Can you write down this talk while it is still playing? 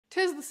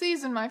'Tis the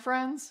season, my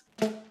friends.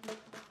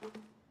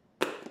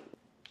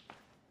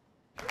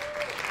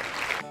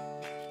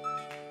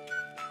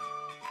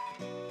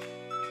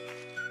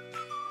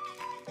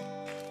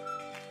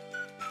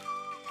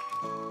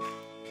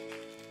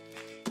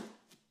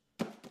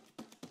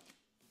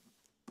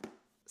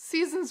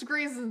 Season's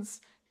greasons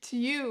to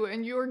you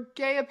and your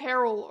gay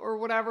apparel or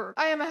whatever.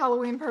 I am a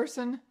Halloween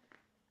person.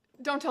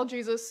 Don't tell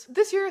Jesus.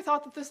 This year I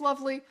thought that this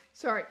lovely...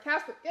 Sorry,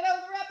 Casper, get out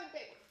of the wrapping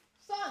paper.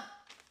 Son,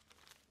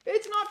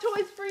 it's not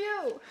toys for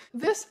you.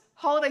 This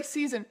holiday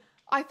season,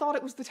 I thought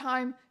it was the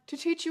time to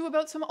teach you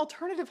about some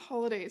alternative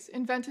holidays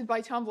invented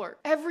by Tumblr.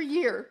 Every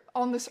year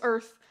on this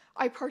earth,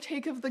 I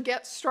partake of the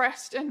get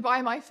stressed and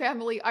buy my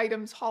family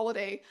items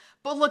holiday.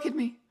 But look at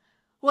me.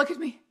 Look at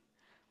me.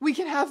 We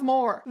can have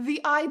more.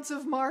 The Ides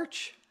of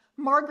March,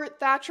 Margaret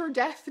Thatcher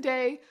Death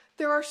Day.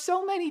 There are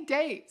so many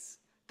days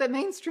that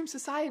mainstream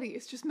society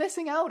is just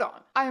missing out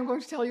on. I am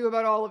going to tell you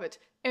about all of it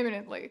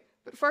imminently.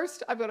 But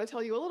first, I've got to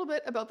tell you a little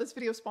bit about this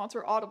video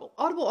sponsor, Audible.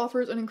 Audible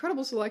offers an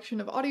incredible selection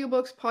of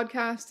audiobooks,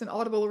 podcasts, and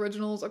Audible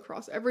originals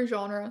across every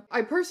genre.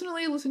 I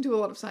personally listen to a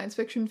lot of science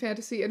fiction,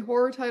 fantasy, and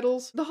horror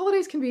titles. The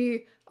holidays can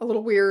be a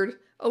little weird,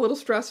 a little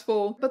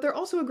stressful, but they're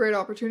also a great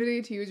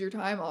opportunity to use your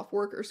time off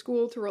work or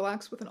school to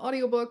relax with an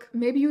audiobook.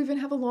 Maybe you even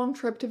have a long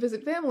trip to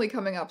visit family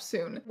coming up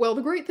soon. Well,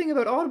 the great thing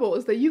about Audible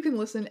is that you can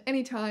listen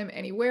anytime,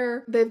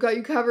 anywhere. They've got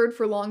you covered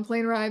for long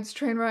plane rides,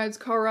 train rides,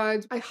 car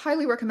rides. I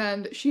highly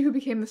recommend She Who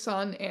Became the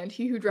Sun and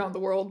He Who Drowned the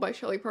World by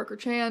Shelley Parker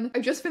Chan. I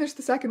just finished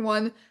the second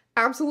one.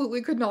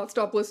 Absolutely could not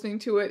stop listening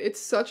to it. It's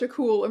such a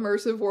cool,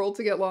 immersive world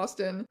to get lost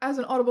in. As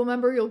an Audible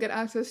member, you'll get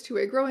access to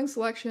a growing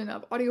selection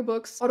of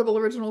audiobooks, Audible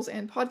originals,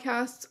 and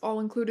podcasts, all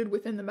included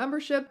within the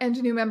membership. And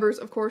new members,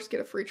 of course, get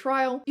a free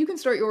trial. You can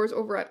start yours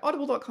over at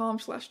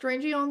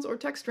audible.com/strangeeons or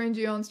text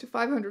strangeeons to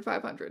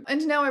 500-500.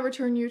 And now I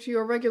return you to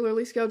your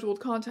regularly scheduled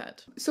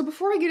content. So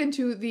before I get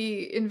into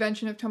the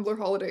invention of Tumblr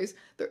holidays,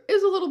 there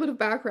is a little bit of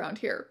background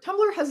here.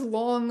 Tumblr has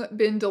long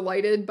been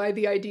delighted by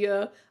the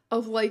idea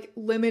of like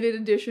limited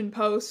edition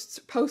posts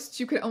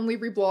you can only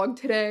reblog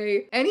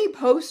today. Any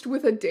post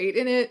with a date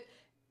in it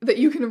that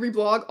you can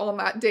reblog on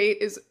that date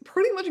is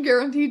pretty much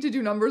guaranteed to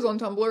do numbers on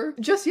Tumblr.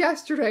 Just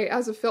yesterday,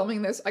 as of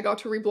filming this, I got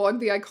to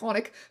reblog the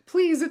iconic,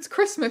 "Please, it's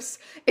Christmas.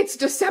 It's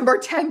December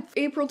 10th,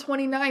 April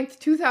 29th,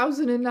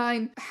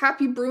 2009.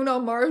 Happy Bruno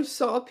Mars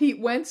saw Pete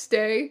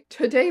Wednesday.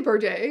 Today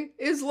birthday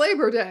is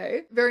Labor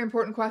Day." Very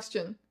important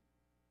question.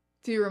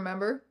 Do you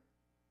remember?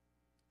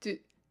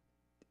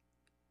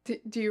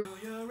 Do you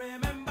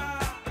remember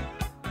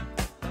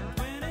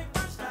when it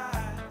first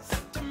started,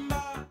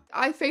 September?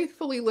 I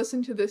faithfully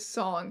listen to this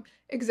song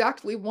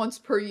exactly once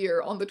per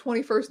year on the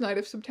 21st night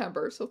of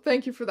September, so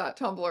thank you for that,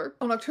 Tumblr.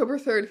 On October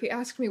 3rd, he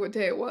asked me what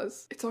day it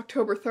was. It's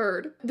October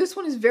 3rd. This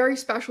one is very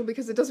special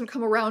because it doesn't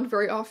come around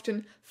very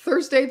often.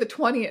 Thursday the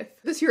 20th.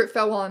 This year it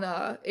fell on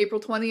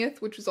April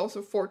 20th, which is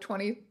also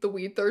 420, the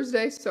Weed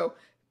Thursday, so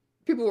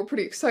people were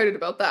pretty excited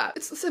about that.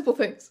 It's the simple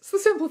things. It's the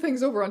simple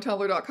things over on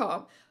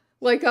Tumblr.com.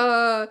 Like,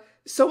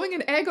 sewing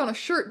an egg on a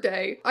shirt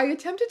day. I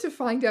attempted to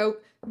find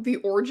out the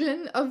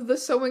origin of the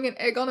sewing an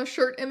egg on a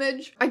shirt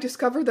image. I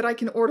discovered that I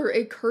can order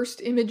a cursed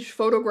image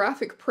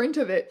photographic print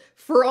of it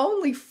for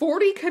only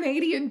 40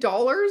 Canadian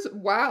dollars?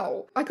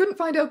 Wow. I couldn't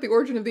find out the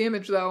origin of the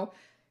image though.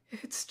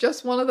 It's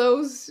just one of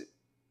those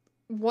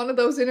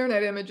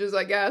internet images,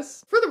 I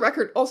guess. For the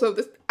record, also,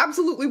 this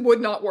absolutely would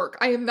not work.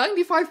 I am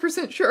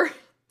 95% sure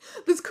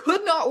this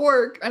could not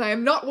work, and I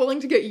am not willing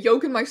to get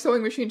yolk in my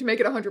sewing machine to make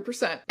it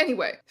 100%.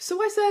 Anyway,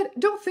 so I said,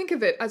 don't think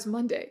of it as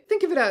Monday.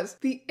 Think of it as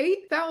the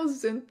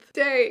 8,000th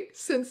day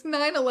since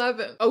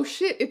 9/11. Oh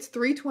shit, it's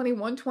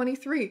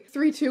 3/21/23.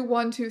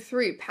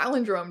 3/2/1/2/3,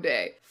 palindrome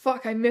day.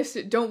 Fuck, I missed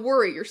it. Don't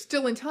worry, you're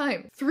still in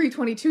time.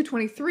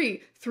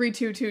 3/22/23.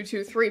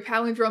 3/2/2/23,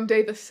 palindrome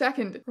day the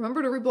 2nd.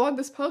 Remember to reblog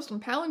this post on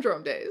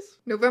palindrome days.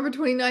 November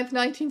 29th,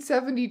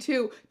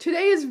 1972.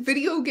 Today is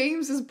Video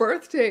Games'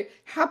 birthday.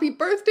 Happy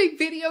birthday,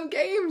 Video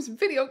Games!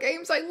 Video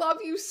Games, I love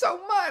you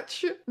so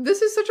much!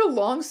 This is such a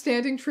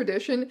long-standing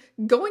tradition.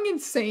 Going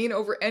insane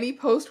over any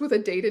post with a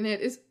date in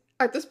it is,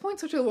 at this point,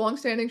 such a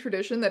long-standing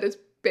tradition that it's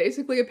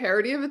basically a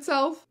parody of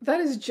itself. That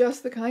is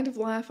just the kind of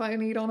laugh I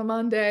need on a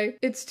Monday.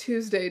 It's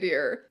Tuesday,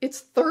 dear. It's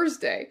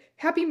Thursday.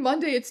 Happy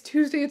Monday, it's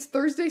Tuesday, it's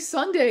Thursday,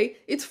 Sunday.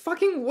 It's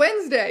fucking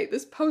Wednesday.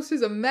 This post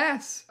is a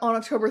mess. On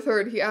October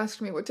 3rd, he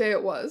asked me what day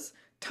it was.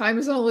 Time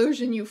is an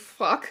illusion, you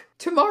fuck.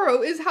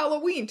 Tomorrow is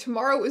Halloween.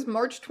 Tomorrow is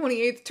March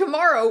 28th.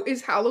 Tomorrow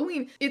is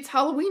Halloween. It's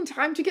Halloween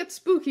time to get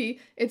spooky.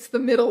 It's the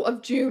middle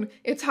of June.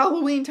 It's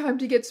Halloween time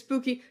to get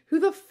spooky. Who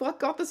the fuck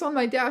got this on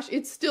my dash?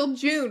 It's still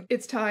June.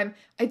 It's time.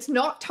 It's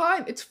not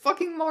time. It's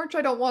fucking March.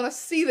 I don't want to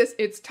see this.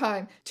 It's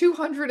time.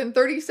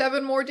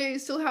 237 more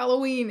days till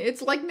Halloween.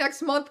 It's like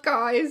next month,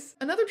 guys.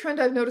 Another trend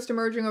I've noticed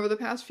emerging over the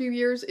past few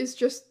years is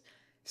just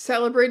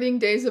celebrating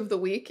days of the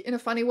week in a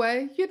funny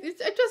way.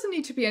 It doesn't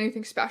need to be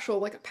anything special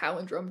like a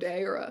palindrome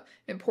day or an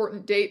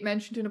important date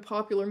mentioned in a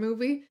popular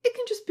movie. It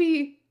can just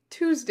be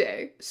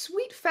Tuesday.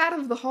 Sweet Fat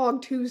of the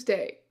Hog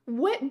Tuesday.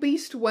 Wet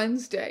Beast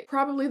Wednesday.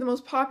 Probably the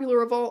most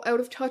popular of all Out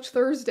of Touch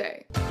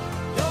Thursday. You're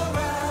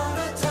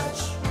out of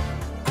touch.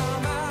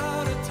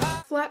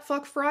 Flat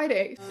Fuck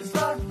Friday. It's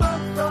Flat Fuck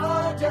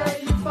Friday,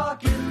 you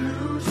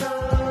fucking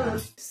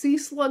losers. Sea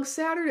Slug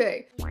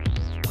Saturday.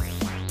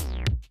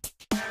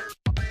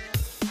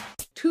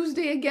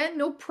 Tuesday again,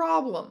 no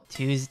problem.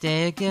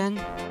 Tuesday again?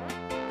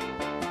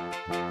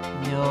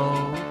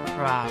 No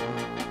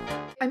problem.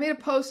 I made a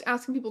post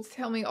asking people to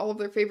tell me all of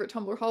their favorite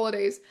Tumblr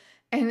holidays,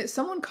 and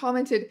someone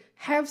commented,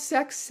 "Have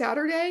Sex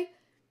Saturday?"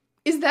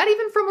 Is that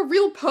even from a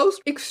real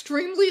post?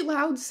 Extremely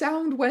Loud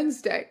Sound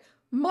Wednesday.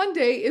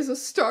 Monday is a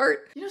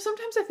start. You know,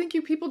 sometimes I think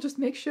you people just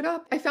make shit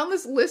up. I found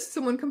this list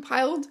someone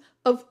compiled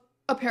of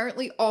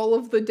apparently all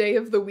of the day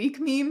of the week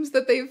memes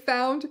that they've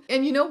found.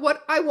 And you know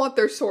what? I want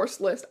their source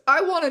list.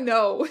 I want to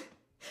know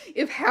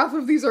if half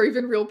of these are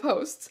even real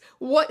posts.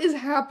 What is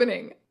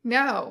happening?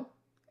 Now,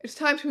 it's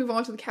time to move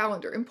on to the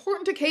calendar.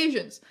 Important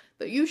occasions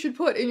that you should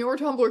put in your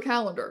Tumblr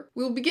calendar.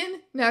 We'll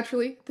begin,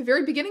 naturally, at the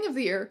very beginning of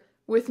the year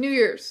with New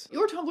Year's.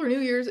 Your Tumblr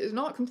New Year's is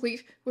not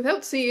complete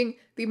without seeing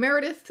the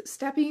Meredith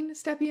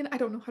Stepien, I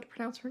don't know how to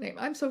pronounce her name,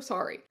 I'm so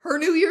sorry. Her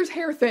New Year's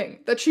hair thing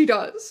that she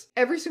does.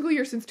 Every single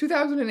year since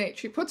 2008,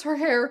 she puts her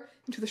hair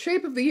into the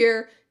shape of the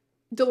year.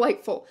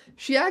 Delightful.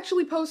 She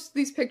actually posts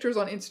these pictures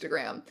on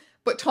Instagram,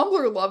 but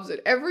Tumblr loves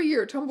it. Every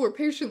year, Tumblr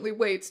patiently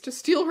waits to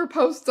steal her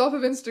posts off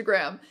of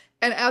Instagram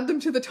and add them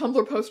to the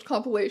Tumblr post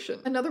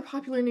compilation. Another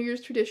popular New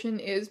Year's tradition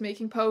is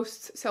making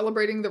posts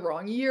celebrating the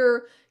wrong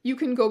year. You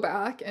can go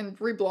back and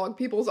reblog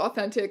people's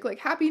authentic, like,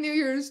 Happy New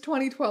Year's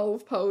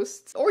 2012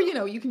 posts. Or, you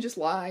know, you can just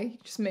lie, you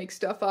can just make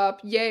stuff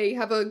up. Yay,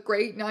 have a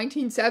great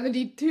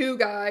 1972,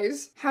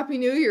 guys. Happy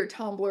New Year,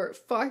 Tumblr.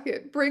 Fuck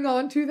it. Bring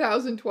on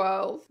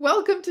 2012.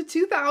 Welcome to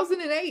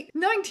 2008.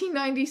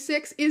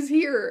 1996 is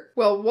here.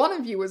 Well, one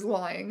of you is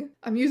lying.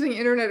 I'm using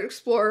Internet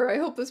Explorer. I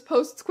hope this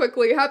posts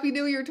quickly. Happy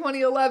New Year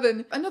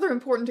 2011. Another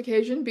important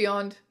occasion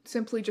beyond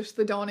simply just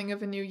the dawning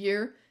of a new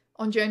year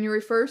on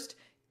January 1st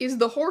is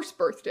the horse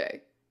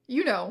birthday.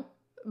 You know,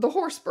 the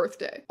horse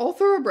birthday. All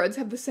thoroughbreds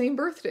have the same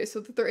birthday so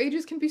that their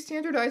ages can be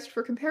standardized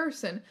for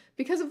comparison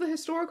because of the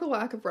historical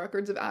lack of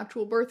records of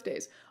actual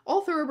birthdays.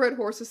 All thoroughbred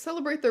horses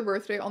celebrate their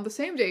birthday on the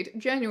same date,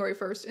 January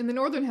 1st, in the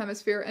Northern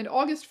Hemisphere and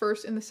August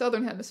 1st in the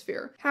Southern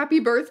Hemisphere. Happy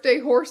birthday,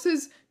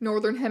 horses!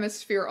 Northern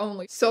Hemisphere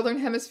only. Southern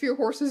Hemisphere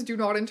horses do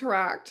not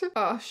interact.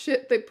 Ah,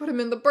 shit, they put him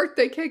in the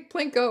birthday cake,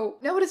 plinko!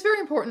 Now, it is very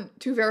important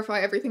to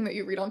verify everything that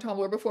you read on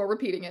Tumblr before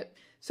repeating it.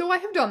 So I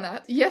have done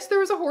that. Yes,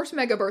 there is a horse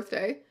mega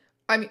birthday.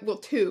 I mean, well,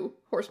 two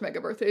horse mega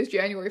birthdays,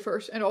 January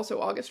 1st and also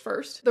August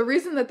 1st. The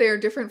reason that they are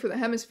different for the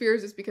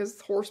hemispheres is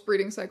because horse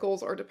breeding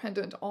cycles are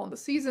dependent on the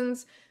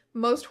seasons.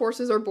 Most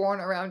horses are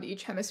born around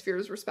each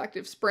hemisphere's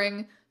respective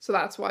spring, so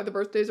that's why the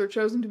birthdays are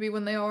chosen to be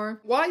when they are.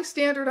 Why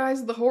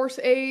standardize the horse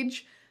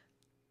age?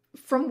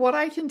 From what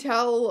I can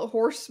tell,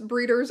 horse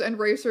breeders and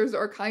racers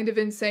are kind of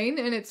insane,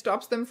 and it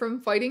stops them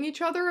from fighting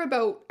each other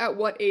about at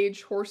what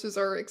age horses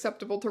are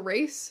acceptable to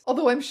race.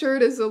 Although I'm sure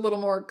it is a little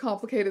more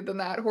complicated than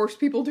that. Horse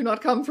people do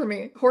not come for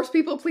me. Horse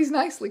people, please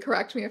nicely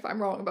correct me if I'm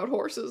wrong about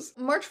horses.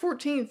 March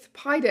 14th,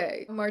 Pi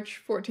Day.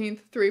 March 14th,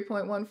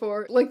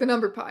 3.14, like the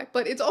number pi.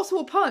 But it's also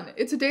a pun.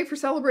 It's a day for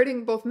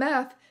celebrating both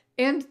math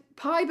and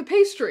pie the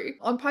pastry.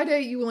 On Pi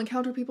Day, you will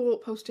encounter people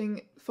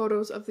posting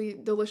photos of the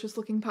delicious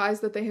looking pies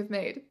that they have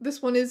made.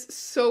 This one is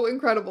so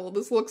incredible.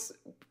 This looks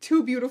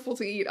too beautiful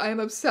to eat. I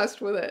am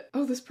obsessed with it.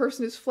 Oh, this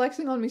person is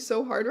flexing on me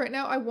so hard right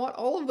now. I want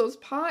all of those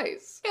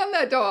pies. And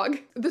that dog.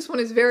 This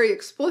one is very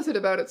explicit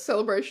about its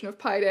celebration of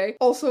Pi Day.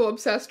 Also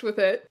obsessed with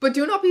it. But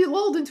do not be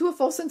lulled into a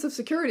false sense of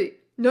security.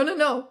 No, no,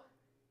 no.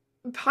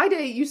 Pi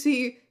Day, you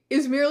see,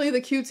 is merely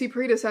the cutesy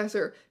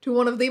predecessor to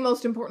one of the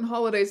most important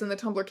holidays in the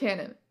Tumblr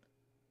canon.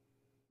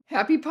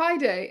 Happy Pi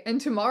Day,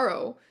 and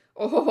tomorrow,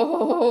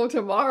 oh,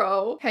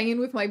 tomorrow, hanging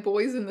with my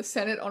boys in the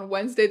Senate on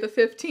Wednesday the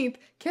 15th.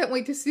 Can't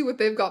wait to see what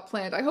they've got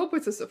planned. I hope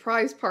it's a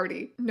surprise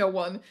party. No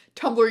one.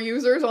 Tumblr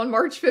users on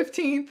March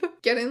 15th.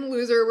 Get in,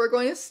 loser. We're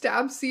going to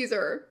stab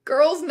Caesar.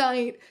 Girls'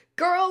 night.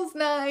 Girls'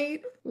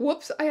 night!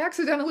 Whoops, I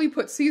accidentally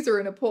put Caesar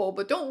in a poll,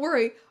 but don't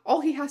worry, all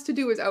he has to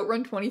do is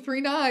outrun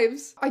 23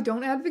 knives. I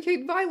don't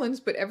advocate violence,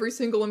 but every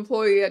single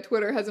employee at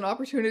Twitter has an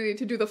opportunity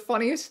to do the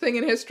funniest thing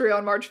in history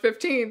on March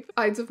 15th.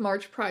 Ides of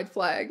March pride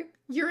flag.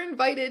 You're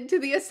invited to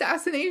the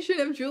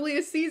assassination of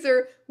Julius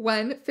Caesar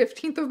when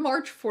 15th of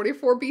March,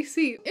 44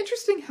 BC.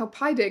 Interesting how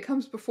Pi Day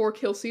comes before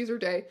Kill Caesar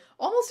Day,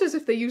 almost as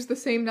if they use the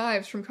same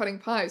knives from cutting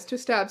pies to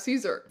stab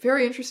Caesar.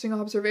 Very interesting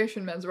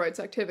observation, men's rights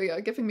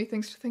activia, giving me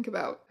things to think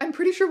about. I'm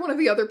pretty sure one of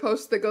the other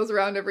posts that goes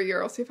around every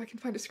year, I'll see if I can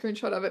find a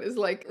screenshot of it, is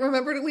like,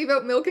 remember to leave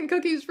out milk and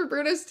cookies for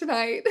Brutus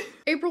tonight.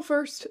 April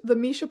 1st, the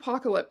Mish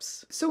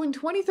Apocalypse. So in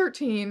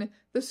 2013,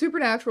 the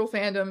Supernatural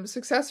fandom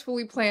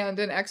successfully planned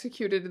and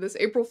executed this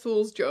April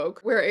Fool's joke,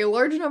 where a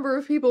large number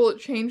of people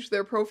changed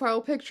their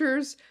profile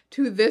pictures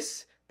to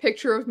this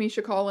picture of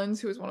Misha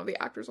Collins, who is one of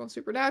the actors on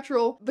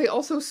Supernatural. They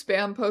also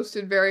spam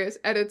posted various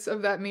edits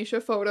of that Misha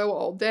photo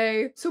all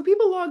day. So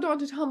people logged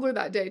onto Tumblr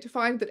that day to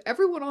find that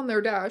everyone on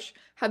their dash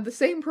had the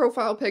same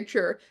profile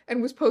picture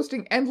and was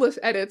posting endless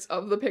edits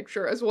of the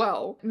picture as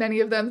well. Many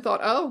of them thought,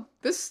 oh,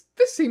 this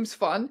seems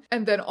fun,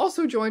 and then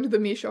also joined the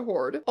Misha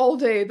horde. All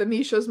day, the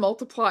Mishas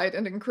multiplied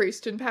and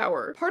increased in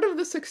power. Part of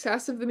the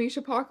success of the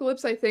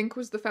Mishapocalypse, I think,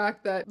 was the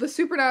fact that the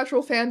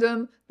Supernatural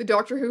fandom, the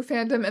Doctor Who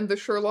fandom, and the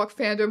Sherlock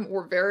fandom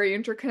were very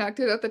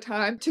interconnected at the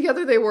time.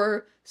 Together they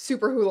were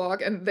Super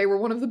Wholog, and they were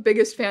one of the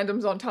biggest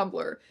fandoms on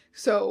Tumblr.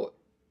 So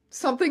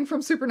something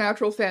from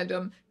Supernatural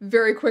fandom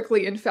very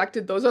quickly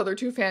infected those other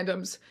two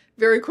fandoms,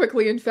 very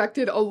quickly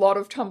infected a lot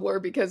of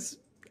Tumblr because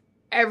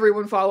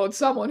everyone followed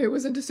someone who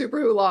was into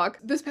Super Wholog.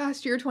 This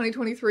past year,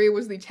 2023,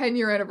 was the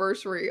 10-year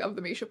anniversary of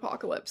the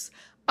Mishapocalypse.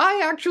 I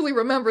actually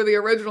remember the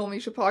original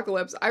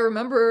Mishapocalypse. I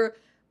remember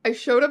I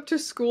showed up to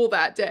school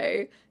that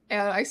day,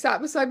 and I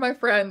sat beside my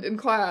friend in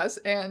class,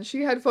 and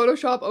she had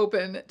Photoshop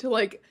open to,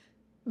 like,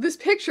 this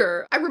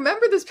picture. I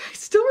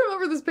still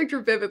remember this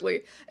picture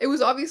vividly. It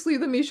was obviously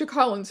the Misha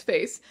Collins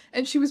face,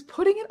 and she was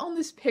putting it on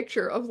this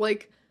picture of,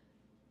 like,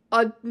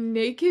 a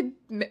naked,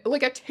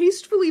 like a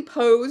tastefully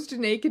posed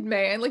naked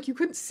man, like you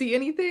couldn't see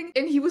anything,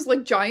 and he was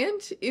like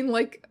giant in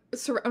like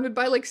surrounded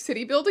by like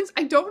city buildings.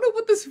 I don't know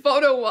what this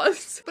photo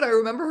was, but I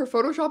remember her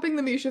photoshopping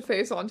the Misha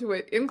face onto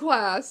it in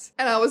class,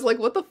 and I was like,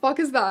 what the fuck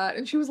is that?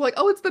 And she was like,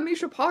 oh, it's the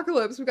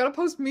Mishapocalypse, we gotta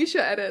post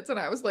Misha edits, and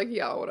I was like,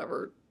 yeah,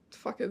 whatever.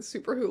 Fucking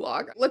Super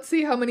Wholog. Let's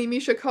see how many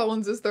Misha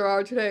Collinses there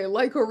are today.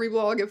 Like or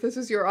reblog if this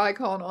is your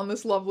icon on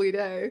this lovely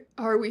day.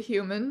 Are we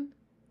human?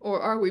 Or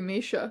are we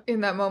Misha?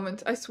 In that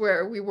moment, I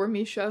swear, we were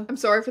Misha. I'm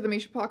sorry for the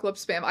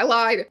Mishapocalypse spam. I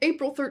lied!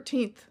 April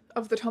 13th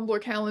of the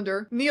Tumblr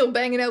calendar. Neil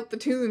banging out the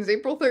tunes.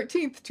 April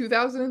 13th,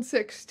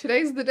 2006.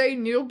 Today's the day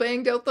Neil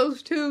banged out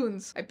those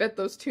tunes. I bet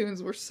those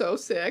tunes were so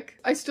sick.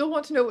 I still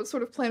want to know what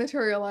sort of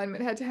planetary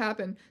alignment had to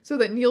happen so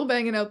that Neil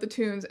banging out the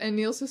tunes and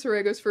Neil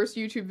Cicerego's first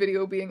YouTube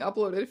video being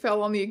uploaded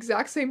fell on the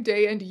exact same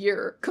day and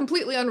year.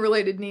 Completely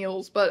unrelated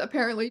Neils, but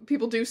apparently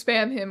people do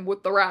spam him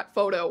with the rat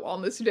photo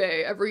on this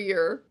day every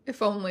year.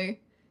 If only.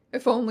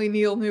 If only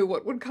Neil knew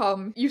what would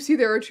come. You see,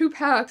 there are two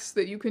paths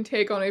that you can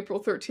take on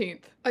April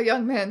 13th. A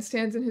young man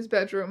stands in his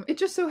bedroom. It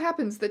just so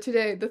happens that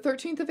today, the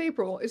 13th of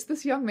April, is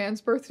this young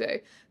man's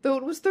birthday. Though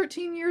it was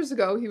 13 years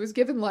ago he was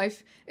given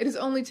life, it is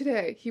only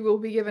today he will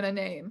be given a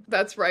name.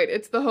 That's right,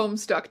 it's the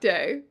Homestuck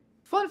Day.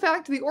 Fun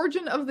fact, the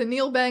origin of the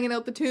Neil banging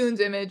out the tunes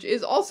image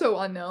is also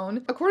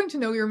unknown. According to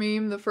Know Your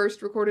Meme, the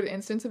first recorded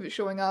instance of it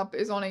showing up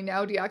is on a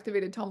now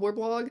deactivated Tumblr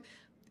blog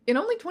in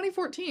only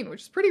 2014,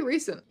 which is pretty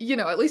recent. You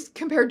know, at least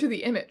compared to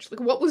the image. Like,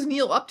 what was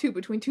Neil up to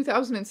between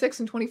 2006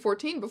 and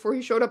 2014 before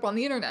he showed up on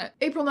the internet?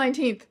 April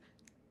 19th,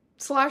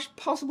 /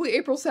 possibly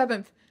April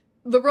 7th,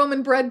 the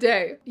Roman bread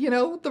day. You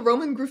know, the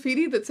Roman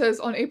graffiti that says,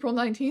 on April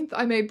 19th,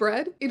 I made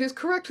bread? It is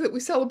correct that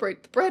we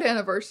celebrate the bread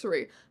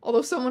anniversary,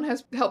 although someone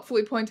has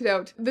helpfully pointed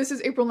out, this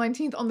is April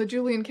 19th, on the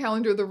Julian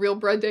calendar the real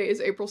bread day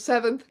is April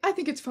 7th. I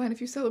think it's fine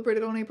if you celebrate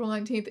it on April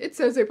 19th. It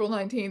says April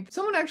 19th.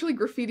 Someone actually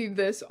graffitied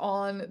this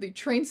on the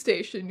train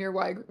station near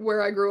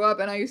where I grew up,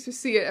 and I used to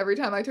see it every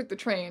time I took the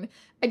train.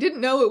 I didn't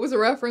know it was a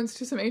reference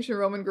to some ancient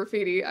Roman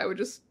graffiti. I would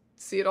just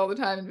see it all the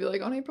time and be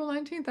like, on April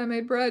 19th, I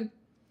made bread.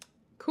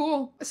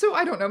 Cool. So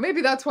I don't know, maybe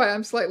that's why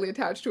I'm slightly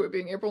attached to it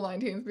being April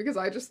 19th, because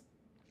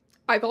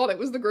I thought it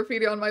was the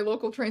graffiti on my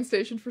local train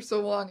station for so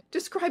long.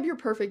 Describe your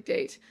perfect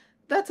date.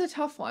 That's a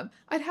tough one.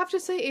 I'd have to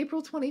say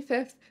April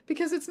 25th,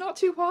 because it's not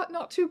too hot,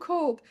 not too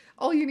cold.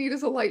 All you need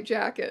is a light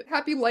jacket.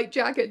 Happy Light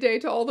Jacket Day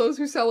to all those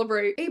who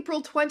celebrate.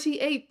 April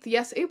 28th.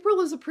 Yes,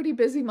 April is a pretty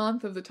busy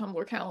month of the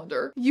Tumblr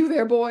calendar. You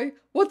there, boy.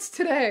 What's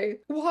today?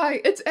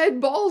 Why, it's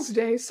Ed Balls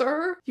Day,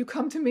 sir. You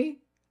come to me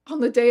on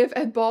the day of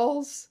Ed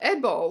Balls.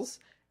 Ed Balls.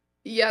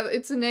 Yeah,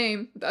 it's a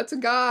name. That's a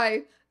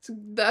guy.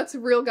 That's a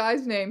real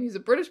guy's name. He's a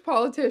British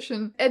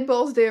politician. Ed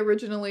Balls Day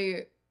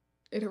originally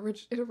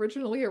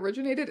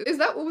originated? Is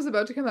that what was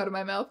about to come out of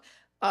my mouth?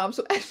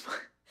 So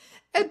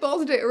Ed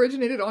Balls Day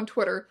originated on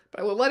Twitter, but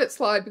I will let it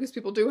slide because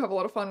people do have a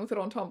lot of fun with it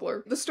on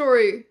Tumblr. The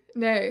story,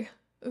 nay,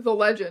 the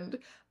legend,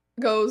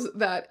 goes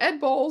that Ed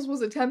Balls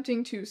was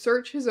attempting to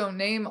search his own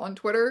name on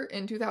Twitter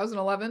in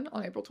 2011,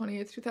 on April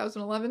 28th,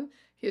 2011.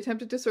 He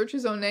attempted to search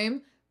his own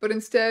name, but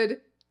instead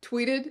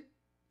tweeted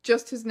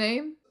just his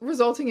name,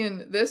 resulting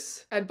in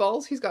this, Ed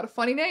Balls, he's got a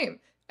funny name.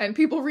 And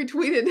people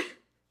retweeted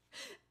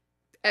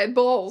Ed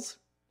Balls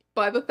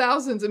by the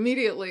thousands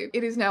immediately.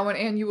 It is now an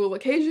annual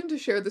occasion to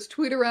share this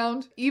tweet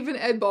around. Even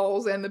Ed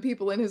Balls and the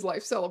people in his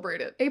life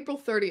celebrate it. April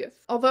 30th.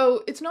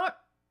 Although it's not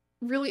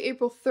really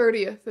April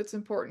 30th that's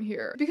important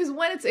here. Because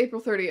when it's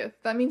April 30th,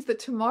 that means that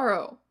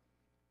tomorrow,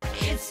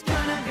 It's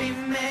gonna be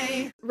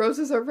May.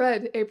 roses are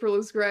red, April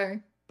is gray.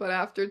 But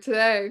after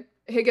today,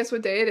 hey, guess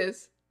what day it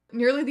is?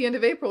 Nearly the end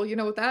of April, you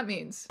know what that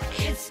means.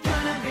 It's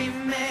gonna be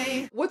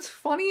May. What's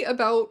funny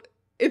about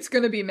It's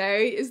Gonna Be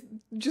May is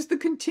just the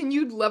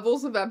continued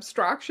levels of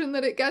abstraction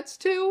that it gets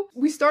to.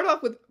 We start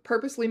off with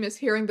purposely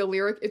mishearing the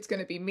lyric, it's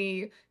gonna be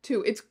me,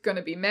 to it's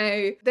gonna be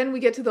May. Then we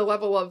get to the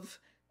level of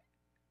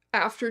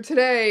after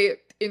today,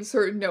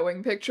 insert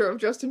knowing picture of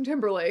Justin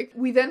Timberlake.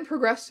 We then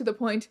progress to the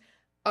point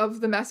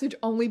of the message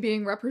only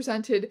being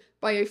represented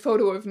by a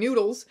photo of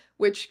noodles,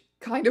 which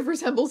kind of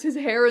resembles his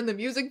hair in the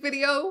music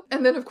video.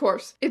 And then, of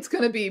course, it's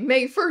gonna be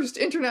May 1st,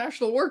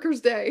 International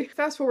Workers' Day.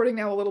 Fast forwarding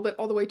now a little bit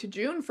all the way to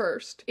June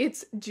 1st.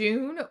 It's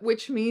June,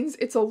 which means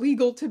it's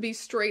illegal to be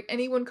straight.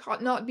 Anyone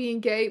caught not being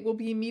gay will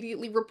be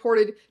immediately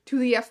reported to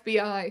the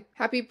FBI.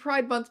 Happy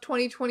Pride Month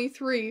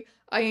 2023.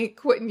 I ain't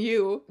quitting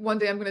you. One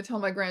day I'm gonna tell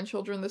my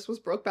grandchildren this was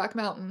Brokeback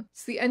Mountain.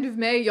 It's the end of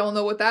May, y'all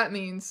know what that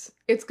means.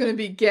 It's gonna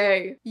be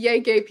gay. Yay,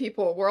 gay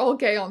people. We're all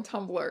gay on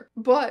Tumblr.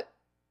 But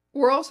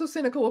we're also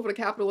cynical of what a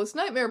capitalist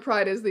nightmare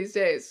Pride is these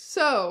days.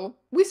 So,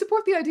 we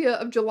support the idea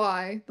of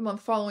July, the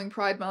month following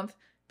Pride Month,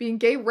 being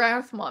Gay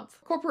Wrath Month.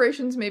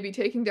 Corporations may be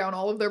taking down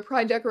all of their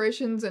Pride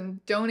decorations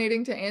and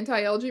donating to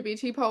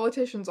anti-LGBT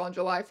politicians on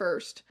July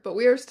 1st. But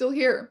we are still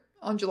here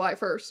on July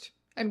 1st.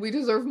 And we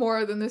deserve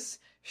more than this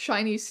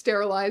shiny,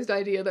 sterilized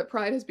idea that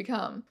Pride has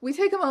become. We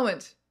take a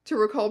moment to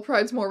recall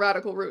Pride's more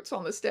radical roots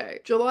on this day.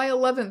 July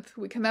 11th,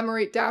 we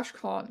commemorate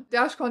DashCon.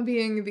 DashCon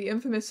being the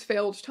infamous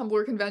failed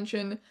Tumblr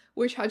convention,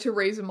 which had to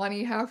raise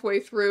money halfway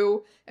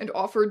through and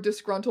offered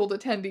disgruntled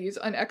attendees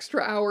an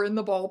extra hour in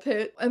the ball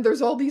pit. And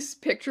there's all these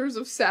pictures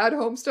of sad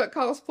Homestuck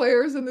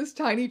cosplayers in this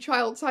tiny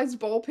child-sized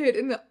ball pit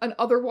in an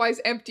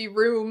otherwise empty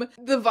room.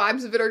 The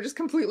vibes of it are just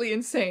completely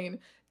insane.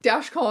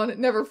 DashCon,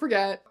 never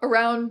forget,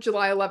 around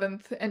July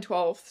 11th and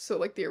 12th, so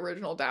like the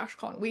original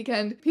DashCon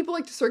weekend, people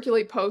like to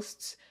circulate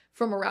posts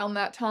from around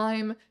that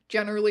time,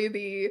 generally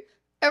the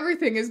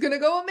everything is gonna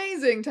go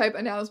amazing type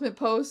announcement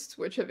posts,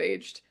 which have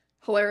aged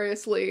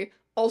hilariously.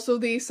 Also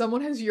the someone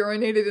has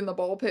urinated in the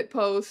ball pit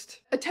post.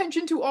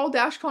 Attention to all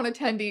DashCon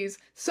attendees,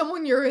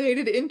 someone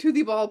urinated into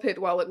the ball pit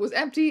while it was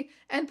empty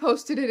and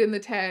posted it in the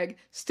tag,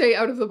 stay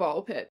out of the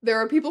ball pit. There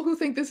are people who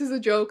think this is a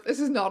joke. This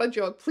is not a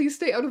joke. Please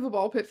stay out of the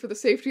ball pit for the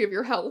safety of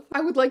your health.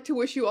 I would like to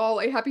wish you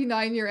all a happy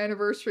 9-year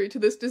anniversary to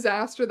this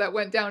disaster that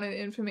went down in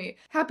infamy.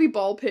 Happy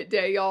ball pit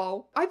day,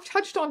 y'all. I've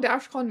touched on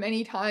DashCon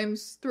many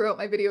times throughout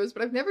my videos,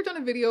 but I've never done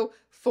a video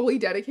fully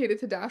dedicated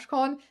to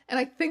DashCon, and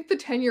I think the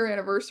 10-year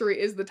anniversary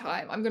is the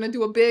time. I'm gonna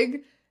do a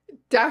big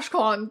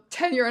DashCon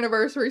 10-year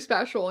anniversary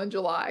special in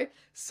July,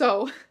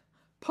 so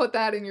put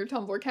that in your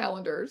Tumblr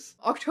calendars.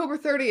 October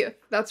 30th,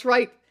 that's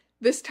right,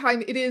 this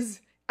time it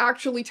is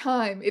actually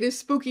time. It is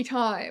spooky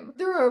time.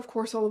 There are, of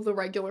course, all of the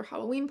regular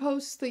Halloween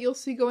posts that you'll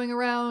see going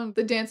around.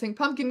 The dancing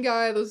pumpkin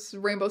guy, those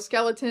rainbow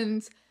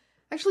skeletons.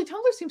 Actually,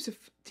 Tumblr seems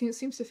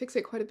to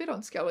fixate quite a bit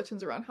on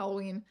skeletons around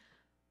Halloween.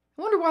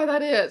 I wonder why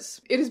that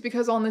is. It is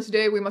because on this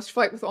day we must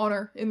fight with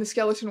honor in the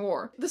Skeleton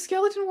War. The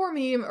Skeleton War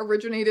meme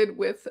originated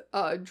with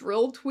a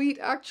drill tweet,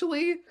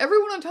 actually.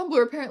 Everyone on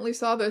Tumblr apparently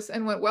saw this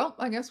and went, well,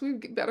 I guess we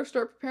better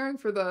start preparing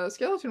for the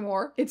Skeleton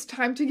War. It's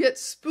time to get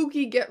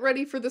spooky, get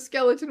ready for the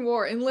Skeleton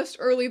War. Enlist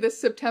early this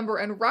September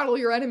and rattle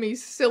your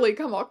enemies silly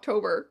come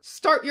October.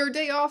 Start your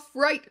day off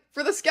right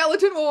for the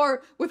Skeleton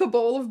War with a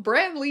bowl of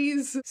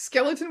Branleys.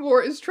 Skeleton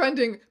War is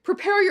trending.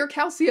 Prepare your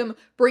calcium.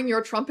 Bring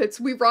your trumpets.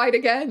 We ride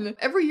again.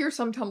 Every year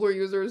some Tumblr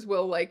users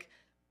will, like,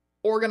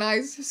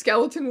 organize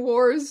skeleton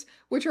wars,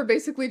 which are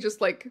basically just,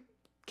 like,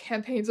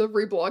 campaigns of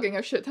reblogging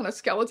a shit ton of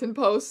skeleton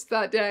posts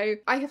that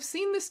day. I have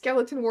seen the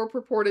skeleton war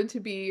purported to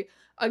be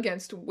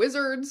against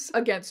wizards,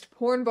 against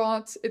porn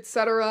bots,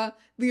 etc.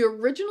 The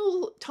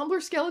original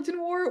Tumblr skeleton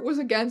war was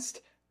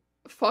against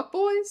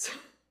fuckboys?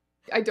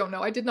 I don't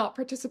know. I did not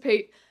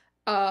participate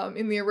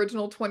in the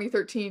original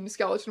 2013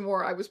 skeleton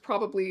war. I was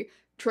probably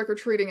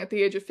trick-or-treating at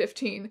the age of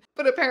 15,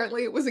 but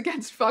apparently it was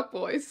against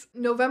fuckboys.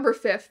 November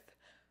 5th.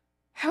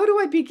 How do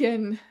I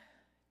begin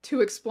to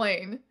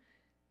explain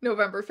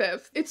November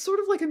 5th? It's sort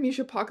of like a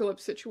Mishapocalypse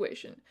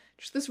situation.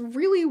 Just this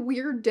really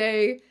weird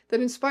day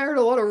that inspired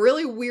a lot of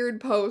really weird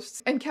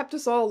posts and kept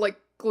us all, like,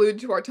 glued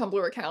to our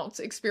Tumblr accounts,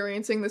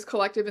 experiencing this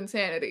collective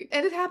insanity.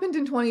 And it happened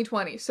in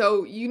 2020,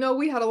 so you know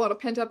we had a lot of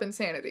pent-up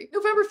insanity.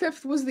 November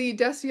 5th was the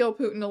Destiel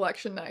Putin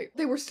election night.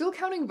 They were still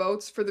counting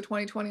votes for the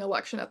 2020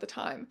 election at the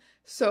time,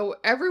 so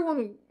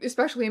everyone,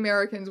 especially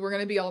Americans, were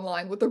going to be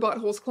online with their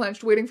buttholes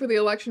clenched waiting for the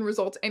election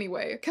results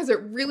anyway, because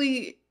it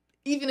really,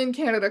 even in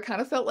Canada,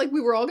 kind of felt like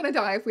we were all gonna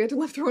die if we had to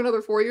live through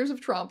another 4 years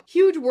of Trump.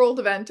 Huge world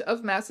event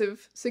of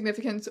massive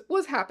significance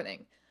was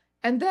happening.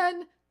 And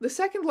then the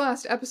second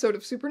last episode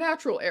of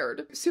Supernatural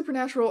aired.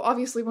 Supernatural,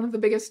 obviously one of the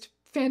biggest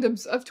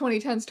fandoms of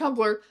 2010's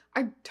Tumblr.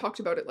 I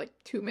talked about it like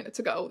 2 minutes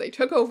ago. They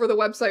took over the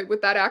website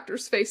with that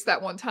actor's face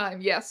that one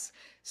time. Yes,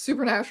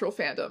 Supernatural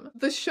fandom.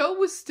 The show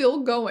was still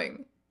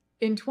going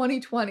in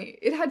 2020.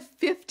 It had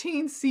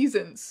 15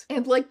 seasons,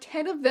 and like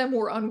 10 of them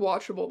were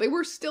unwatchable. They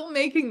were still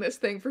making this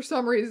thing for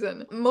some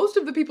reason. Most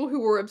of the people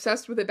who were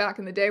obsessed with it back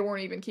in the day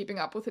weren't even keeping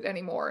up with it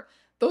anymore.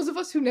 Those of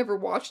us who never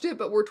watched it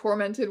but were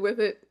tormented with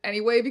it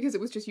anyway because it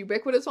was just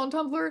ubiquitous on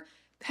Tumblr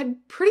had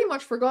pretty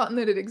much forgotten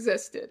that it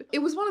existed. It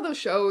was one of those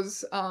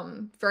shows,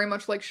 very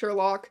much like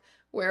Sherlock,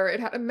 where it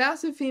had a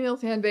massive female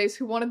fan base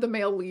who wanted the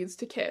male leads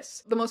to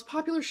kiss. The most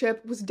popular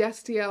ship was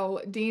Destiel,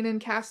 Dean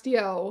and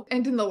Castiel,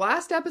 and in the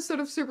last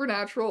episode of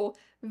Supernatural,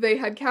 they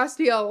had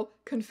Castiel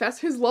confess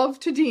his love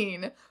to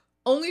Dean,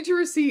 only to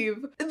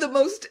receive the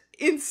most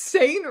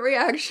insane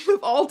reaction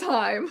of all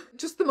time.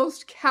 Just the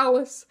most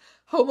callous,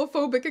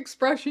 homophobic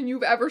expression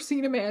you've ever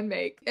seen a man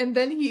make. And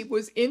then he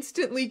was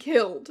instantly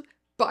killed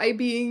by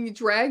being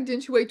dragged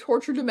into a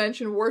torture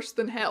dimension worse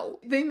than hell.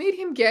 They made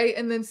him gay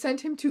and then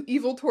sent him to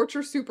evil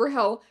torture super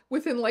hell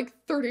within like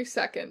 30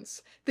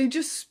 seconds. They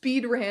just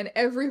speed ran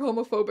every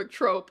homophobic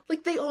trope.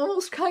 Like, they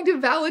almost kind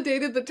of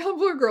validated the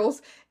Tumblr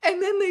girls,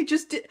 and then they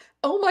just did—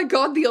 oh my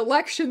god, the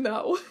election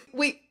though.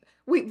 Wait,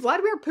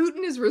 Vladimir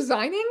Putin is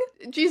resigning?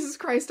 Jesus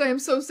Christ, I am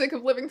so sick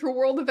of living through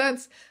world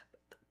events.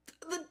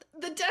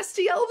 The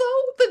Destiel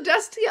though? The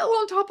Destiel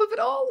on top of it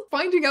all?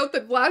 Finding out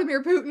that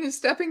Vladimir Putin is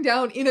stepping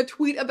down in a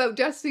tweet about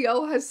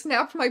Destiel has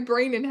snapped my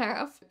brain in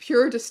half.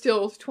 Pure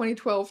distilled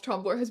 2012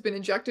 Tumblr has been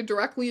injected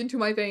directly into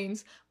my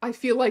veins. I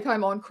feel like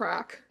I'm on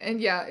crack.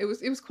 And yeah, it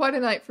was quite a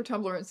night for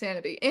Tumblr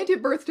insanity. And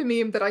it birthed a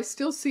meme that I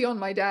still see on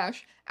my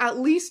dash at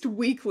least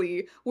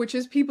weekly, which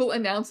is people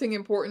announcing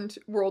important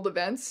world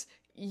events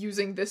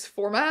using this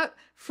format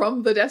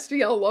from the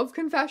Destiel love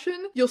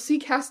confession. You'll see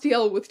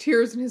Castiel with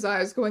tears in his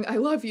eyes going, "I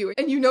love you,"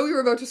 and you know you're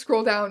about to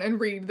scroll down and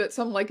read that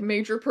some like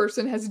major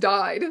person has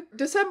died.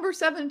 December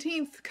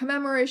 17th,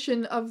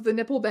 commemoration of the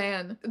nipple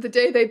ban. The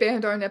day they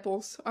banned our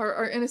nipples,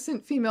 our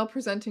innocent female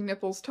presenting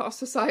nipples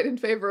tossed aside in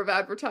favor of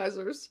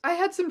advertisers. I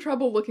had some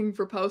trouble looking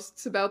for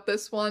posts about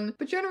this one,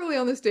 but generally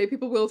on this day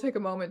people will take a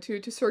moment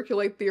to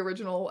circulate the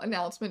original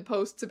announcement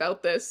posts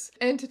about this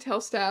and to tell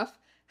staff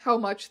how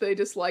much they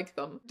dislike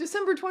them.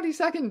 December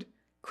 22nd,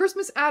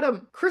 Christmas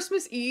Adam.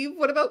 Christmas Eve?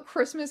 What about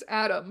Christmas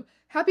Adam?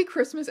 Happy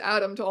Christmas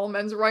Adam to all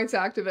men's rights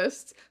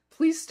activists.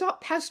 Please stop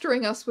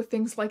pestering us with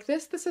things like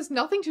this. This has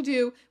nothing to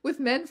do with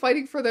men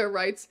fighting for their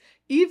rights.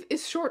 Eve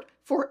is short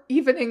for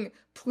evening.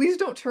 Please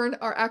don't turn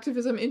our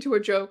activism into a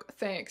joke.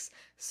 Thanks.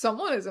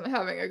 Someone isn't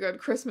having a good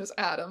Christmas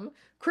Adam.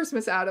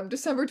 Christmas Adam,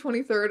 December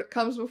 23rd,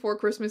 comes before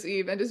Christmas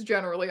Eve and is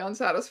generally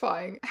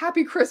unsatisfying.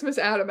 Happy Christmas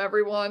Adam,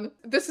 everyone!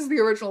 This is the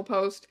original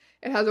post.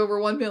 It has over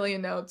 1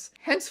 million notes.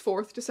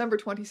 Henceforth, December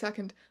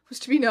 22nd was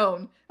to be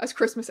known as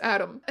Christmas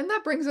Adam. And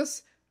that brings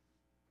us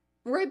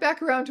right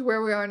back around to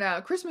where we are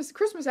now. Christmas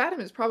Adam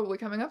is probably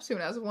coming up soon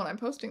as of when I'm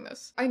posting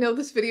this. I know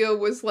this video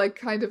was like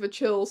kind of a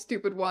chill,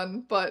 stupid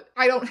one, but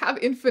I don't have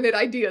infinite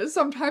ideas.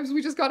 Sometimes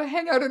we just gotta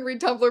hang out and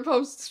read Tumblr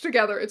posts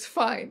together. It's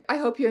fine. I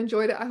hope you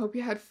enjoyed it. I hope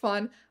you had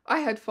fun. I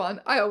had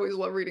fun. I always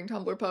love reading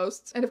Tumblr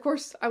posts. And of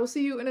course, I will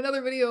see you in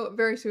another video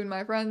very soon,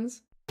 my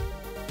friends.